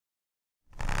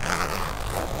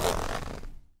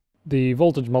The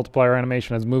voltage multiplier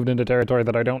animation has moved into territory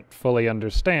that I don't fully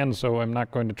understand, so I'm not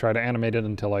going to try to animate it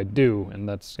until I do, and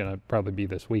that's going to probably be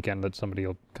this weekend that somebody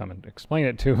will come and explain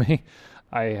it to me.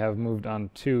 I have moved on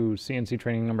to CNC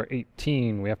training number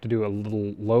 18. We have to do a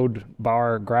little load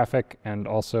bar graphic and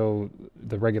also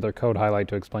the regular code highlight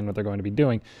to explain what they're going to be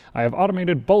doing. I have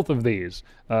automated both of these,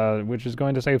 which is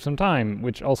going to save some time,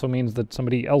 which also means that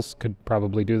somebody else could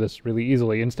probably do this really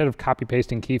easily. Instead of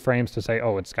copy-pasting keyframes to say,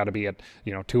 oh, it's got to be at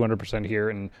 200% here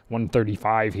and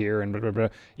 135 here and blah, blah, blah,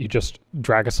 you just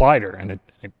drag a slider and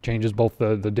it changes both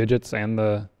the digits and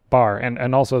the bar,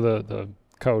 and also the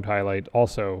code highlight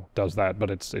also does that,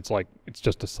 but it's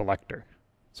just a selector.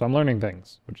 So I'm learning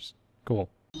things, which is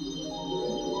cool.